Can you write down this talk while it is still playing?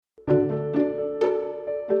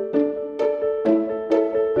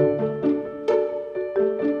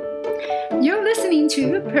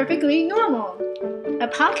to Perfectly Normal, a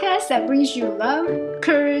podcast that brings you love,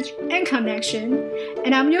 courage, and connection.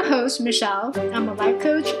 And I'm your host, Michelle. I'm a life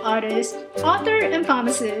coach, artist, author, and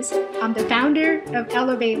pharmacist. I'm the founder of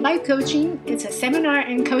Elevate Life Coaching. It's a seminar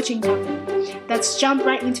and coaching company. Let's jump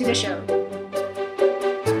right into the show.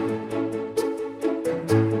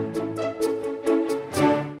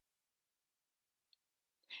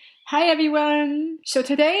 Hi everyone! So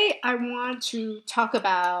today I want to talk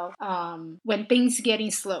about when things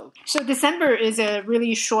getting slow. So December is a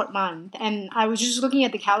really short month, and I was just looking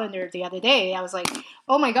at the calendar the other day. I was like,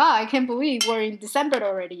 oh my god, I can't believe we're in December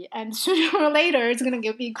already, and sooner or later it's gonna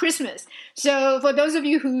be Christmas. So for those of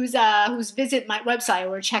you who's visit my website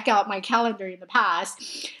or check out my calendar in the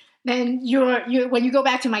past, then when you go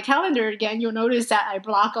back to my calendar again, you'll notice that I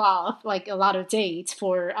block off like a lot of dates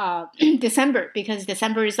for December, because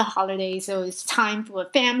December is the holiday, so it's time for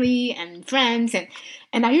family and friends,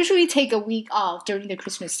 and I usually take a week off during the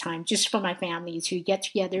Christmas time just for my family to get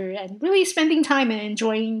together and really spending time and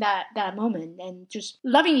enjoying that moment and just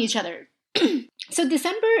loving each other. So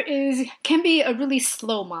December can be a really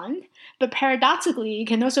slow month, but paradoxically, it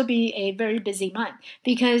can also be a very busy month,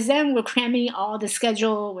 because then we're cramming all the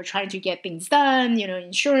schedule. We're trying to get things done,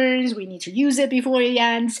 insurance, we need to use it before it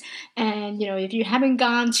ends. And, if you haven't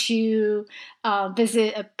gone to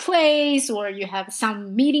visit a place or you have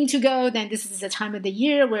some meeting to go, then this is the time of the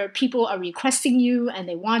year where people are requesting you and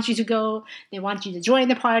they want you to go. They want you to join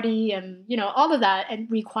the party and, all of that, and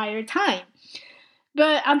require time.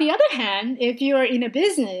 But on the other hand, if you're in a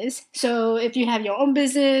business, so if you have your own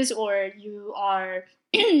business or you are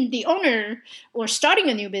the owner or starting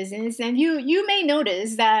a new business, then you may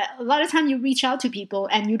notice that a lot of time you reach out to people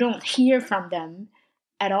and you don't hear from them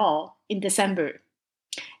at all in December.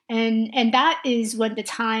 And that is when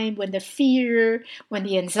the fear, when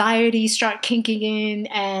the anxiety start kicking in,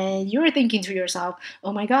 and you're thinking to yourself,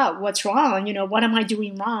 oh my God, what's wrong? What am I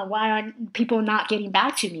doing wrong? Why aren't people not getting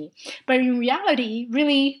back to me? But in reality,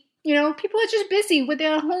 really, people are just busy with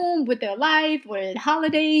their home, with their life, with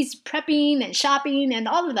holidays, prepping and shopping and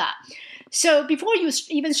all of that. So before you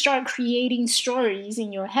even start creating stories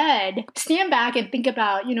in your head, stand back and think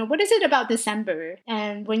about, what is it about December?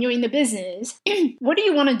 And when you're in the business, what do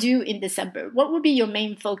you want to do in December? What would be your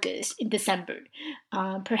main focus in December?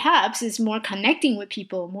 Perhaps it's more connecting with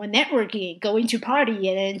people, more networking, going to party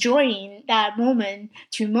and enjoying that moment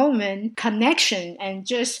to moment connection and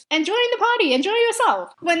just enjoying the party, enjoy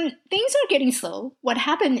yourself. When things are getting slow, what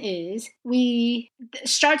happens is we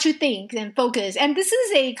start to think and focus, and this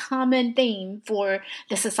is a common thing for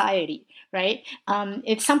the society, right?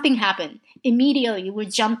 If something happened, immediately we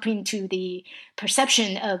jump into the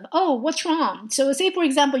perception of, oh, what's wrong? So say, for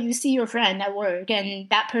example, you see your friend at work and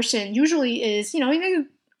that person usually is, in a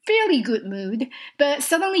fairly good mood, but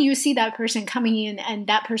suddenly you see that person coming in and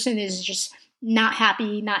that person is just not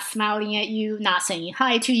happy, not smiling at you, not saying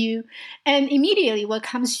hi to you. And immediately what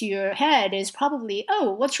comes to your head is probably,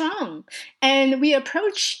 oh, what's wrong? And we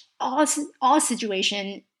approach all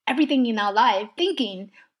situation, everything in our life,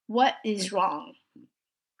 thinking, what is wrong?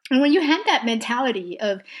 And when you have that mentality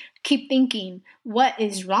of keep thinking what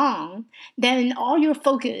is wrong, then all your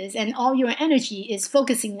focus and all your energy is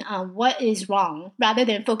focusing on what is wrong rather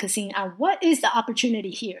than focusing on what is the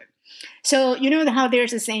opportunity here. So you know how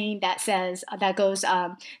there's a saying that goes,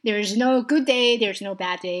 there's no good day, there's no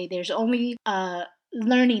bad day, there's only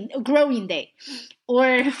growing day.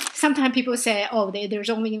 Or sometimes people say, oh, there's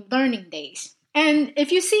only learning days. And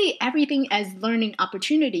if you see everything as learning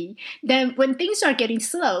opportunity, then when things are getting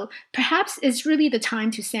slow, perhaps it's really the time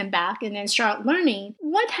to stand back and then start learning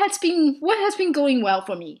what has been going well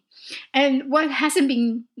for me and what hasn't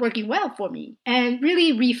been working well for me, and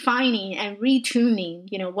really refining and retuning,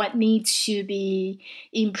 what needs to be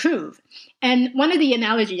improved. And one of the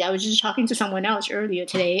analogies, I was just talking to someone else earlier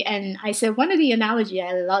today, and I said one of the analogies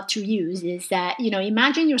I love to use is that,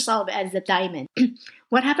 imagine yourself as a diamond.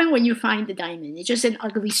 What happened when you find the diamond? It's just an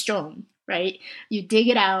ugly stone, right? You dig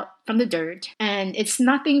it out from the dirt and it's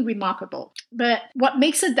nothing remarkable. But what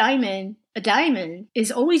makes a diamond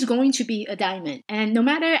is always going to be a diamond. And no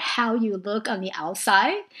matter how you look on the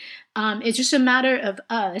outside, it's just a matter of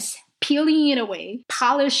us peeling it away,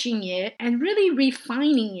 polishing it, and really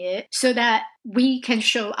refining it so that we can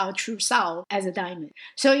show our true self as a diamond.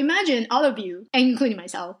 So imagine all of you, including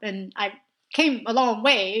myself, and I came a long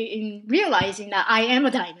way in realizing that I am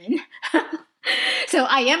a diamond. So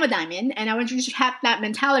I am a diamond, and I want you to have that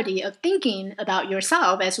mentality of thinking about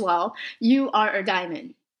yourself as well. You are a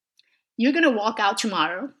diamond. You're going to walk out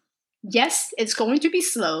tomorrow. Yes, it's going to be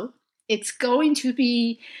slow. It's going to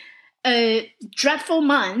be a dreadful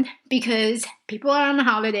month because people are on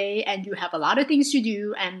holiday and you have a lot of things to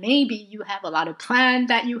do, and maybe you have a lot of plan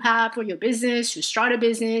that you have for your business, to start a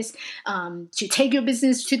business, to take your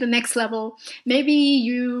business to the next level. Maybe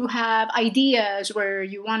you have ideas where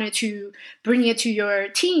you wanted to bring it to your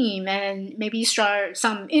team and maybe start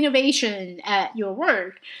some innovation at your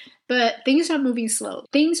work, but things are moving slow.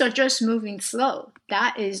 Things are just moving slow.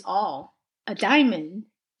 That is all. A diamond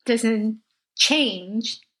doesn't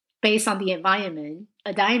change based on the environment.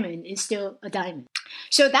 A diamond is still a diamond.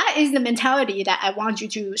 So that is the mentality that I want you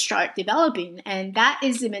to start developing. And that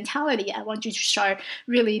is the mentality I want you to start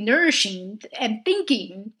really nourishing and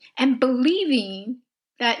thinking and believing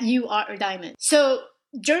that you are a diamond. So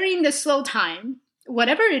during the slow time,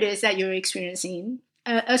 whatever it is that you're experiencing,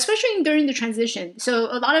 especially during the transition. So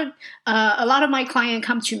a lot of my clients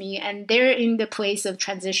come to me and they're in the place of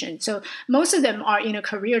transition. So most of them are in a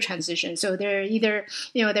career transition. So they're either,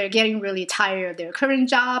 they're getting really tired of their current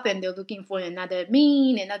job and they're looking for another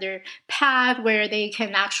path where they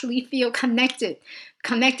can actually feel connected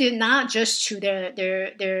not just to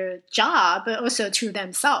their job, but also to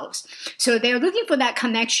themselves. So they're looking for that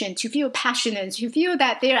connection, to feel passionate, to feel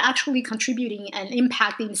that they're actually contributing and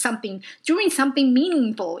impacting something, doing something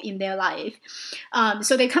meaningful in their life.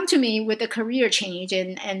 So they come to me with a career change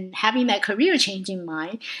and having that career change in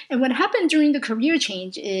mind. And what happened during the career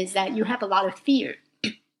change is that you have a lot of fear.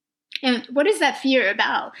 And what is that fear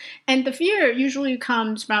about? And the fear usually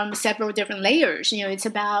comes from several different layers. It's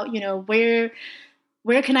about,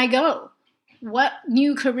 where can I go? What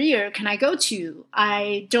new career can I go to?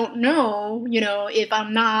 I don't know, if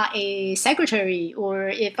I'm not a secretary or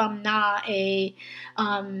if I'm not a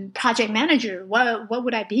project manager, what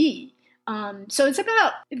would I be? So it's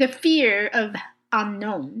about the fear of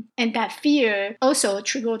unknown. And that fear also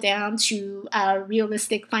trickled down to our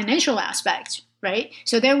realistic financial aspect. Right?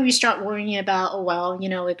 So then we start worrying about,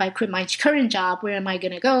 if I quit my current job, where am I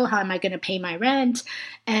going to go? How am I going to pay my rent?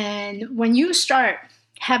 And when you start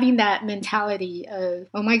having that mentality of,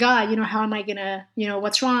 oh my God, how am I going to,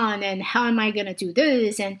 what's wrong? And how am I going to do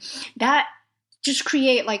this? And that just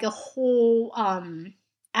create like a whole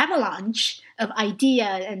avalanche of idea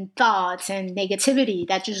and thoughts and negativity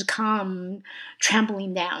that just come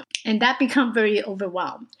trampling down. And that become very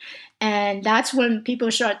overwhelmed. And that's when people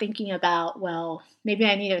start thinking about, well, maybe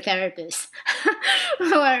I need a therapist. or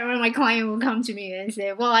my client will come to me and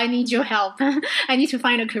say, well, I need your help. I need to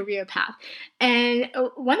find a career path. And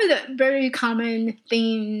one of the very common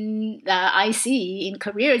things that I see in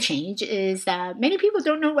career change is that many people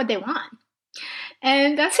don't know what they want.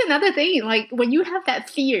 And that's another thing, like when you have that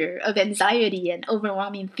fear of anxiety and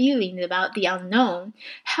overwhelming feeling about the unknown,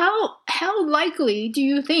 how likely do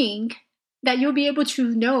you think that you'll be able to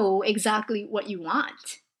know exactly what you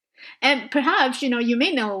want? And perhaps, you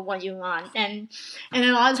may know what you want. And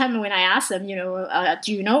a lot of times when I ask them,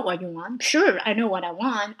 do you know what you want? Sure, I know what I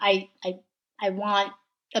want. I want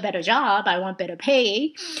a better job. I want better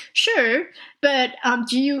pay. Sure. But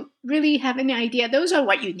do you really have any idea? Those are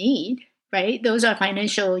what you need. Right? Those are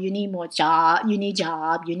financial. You need more job. You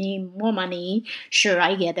need more money. Sure,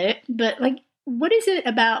 I get it. But what is it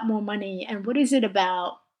about more money? And what is it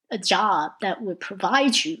about a job that would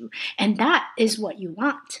provide you? And that is what you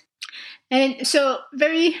want. And so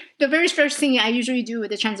the very first thing I usually do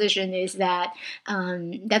with the transition is that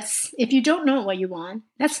that's, if you don't know what you want,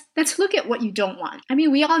 let's look at what you don't want. I mean,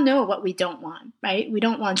 we all know what we don't want, right? We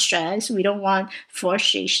don't want stress. We don't want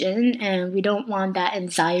frustration, and we don't want that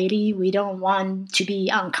anxiety. We don't want to be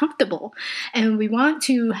uncomfortable, and we want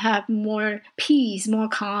to have more peace, more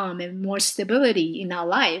calm, and more stability in our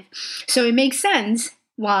life. So it makes sense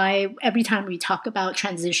why every time we talk about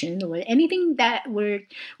transition or anything that we're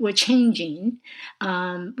changing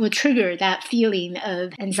will trigger that feeling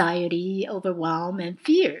of anxiety, overwhelm, and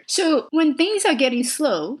fear. So when things are getting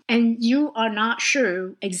slow and you are not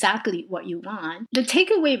sure exactly what you want, the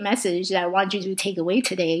takeaway message that I want you to take away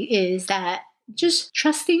today is that just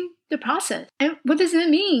trusting the process. And what does it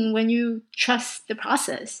mean when you trust the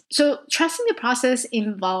process? So trusting the process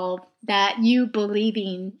involves that you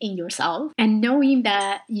believing in yourself and knowing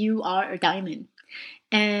that you are a diamond.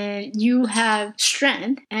 And you have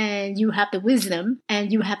strength and you have the wisdom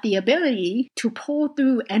and you have the ability to pull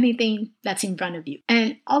through anything that's in front of you.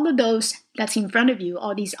 And all of those that's in front of you,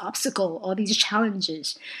 all these obstacles, all these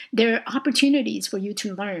challenges, they're opportunities for you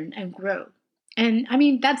to learn and grow. And I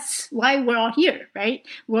mean, that's why we're all here, right?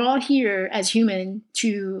 We're all here as humans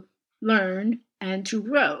to learn and to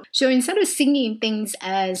grow. So instead of seeing things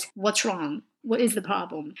as what's wrong, what is the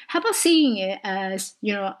problem? How about seeing it as,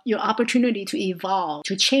 your opportunity to evolve,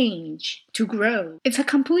 to change, to grow? It's a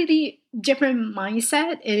completely different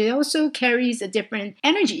mindset. It also carries a different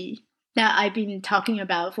energy that I've been talking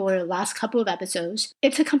about for the last couple of episodes.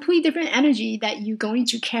 It's a completely different energy that you're going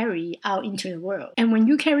to carry out into the world. And when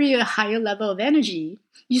you carry a higher level of energy,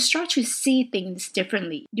 you start to see things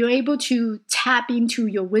differently. You're able to tap into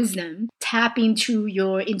your wisdom, tap into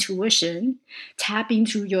your intuition, tap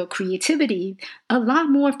into your creativity a lot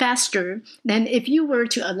more faster than if you were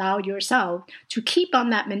to allow yourself to keep on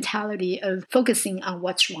that mentality of focusing on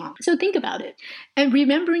what's wrong. So think about it. And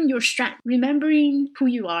remembering your strength, remembering who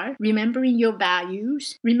you are, remembering your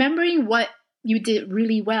values, remembering what you did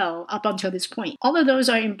really well up until this point. All of those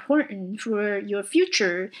are important for your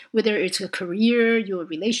future, whether it's a career, your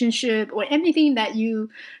relationship, or anything that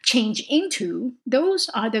you change into.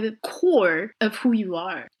 Those are the core of who you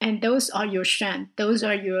are. And those are your strength. Those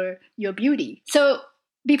are your beauty. So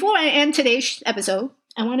before I end today's episode,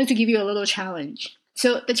 I wanted to give you a little challenge.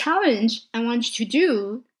 So the challenge I want you to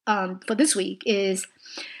do for this week is,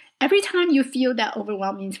 every time you feel that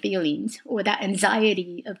overwhelming feelings or that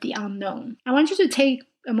anxiety of the unknown, I want you to take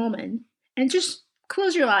a moment and just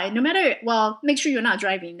close your eye. No matter, make sure you're not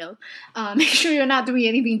driving though. Make sure you're not doing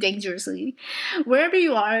anything dangerously. Wherever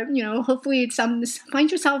you are, hopefully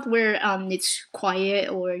find yourself where it's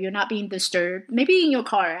quiet or you're not being disturbed. Maybe in your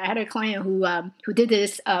car. I had a client who did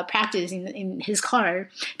this practice in his car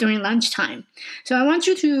during lunchtime. So I want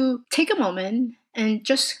you to take a moment and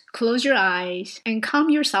just close your eyes and calm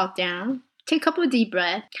yourself down. Take a couple of deep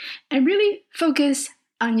breaths and really focus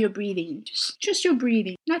on your breathing. Just your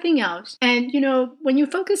breathing, nothing else. And when you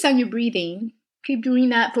focus on your breathing, keep doing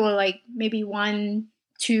that for maybe 1,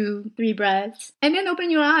 2, 3 breaths, and then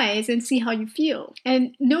open your eyes and see how you feel.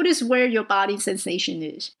 And notice where your body sensation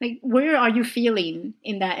is. Where are you feeling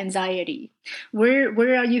in that anxiety? Where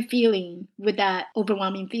are you feeling with that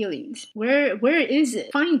overwhelming feelings? Where is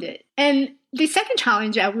it? Find it. And the second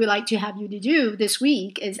challenge I would like to have you to do this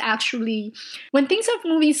week is actually, when things are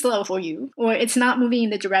moving slow for you, or it's not moving in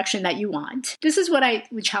the direction that you want, this is what I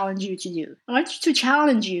would challenge you to do. I want to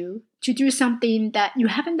challenge you to do something that you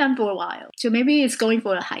haven't done for a while. So maybe it's going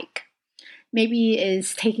for a hike. Maybe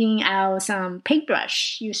it's taking out some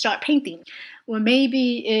paintbrush, you start painting. Or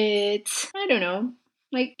maybe it's, I don't know,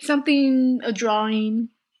 a drawing,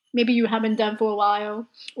 maybe you haven't done for a while,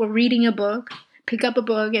 or reading a book. Pick up a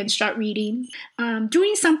book and start reading.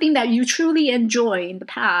 Doing something that you truly enjoy in the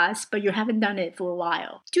past, but you haven't done it for a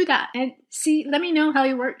while. Do that and let me know how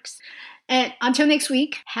it works. And until next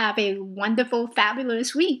week, have a wonderful,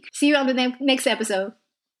 fabulous week. See you on the next episode.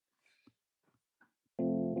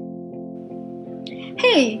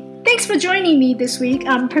 Hey, thanks for joining me this week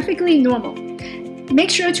on Perfectly Normal. Make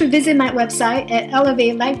sure to visit my website at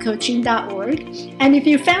elevatelifecoaching.org. And if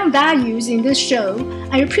you found values in this show,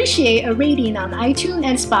 I appreciate a rating on iTunes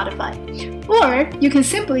and Spotify. Or you can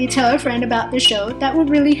simply tell a friend about the show. That will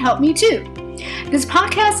really help me too. This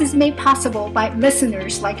podcast is made possible by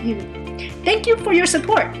listeners like you. Thank you for your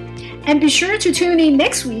support. And be sure to tune in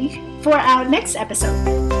next week for our next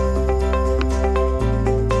episode.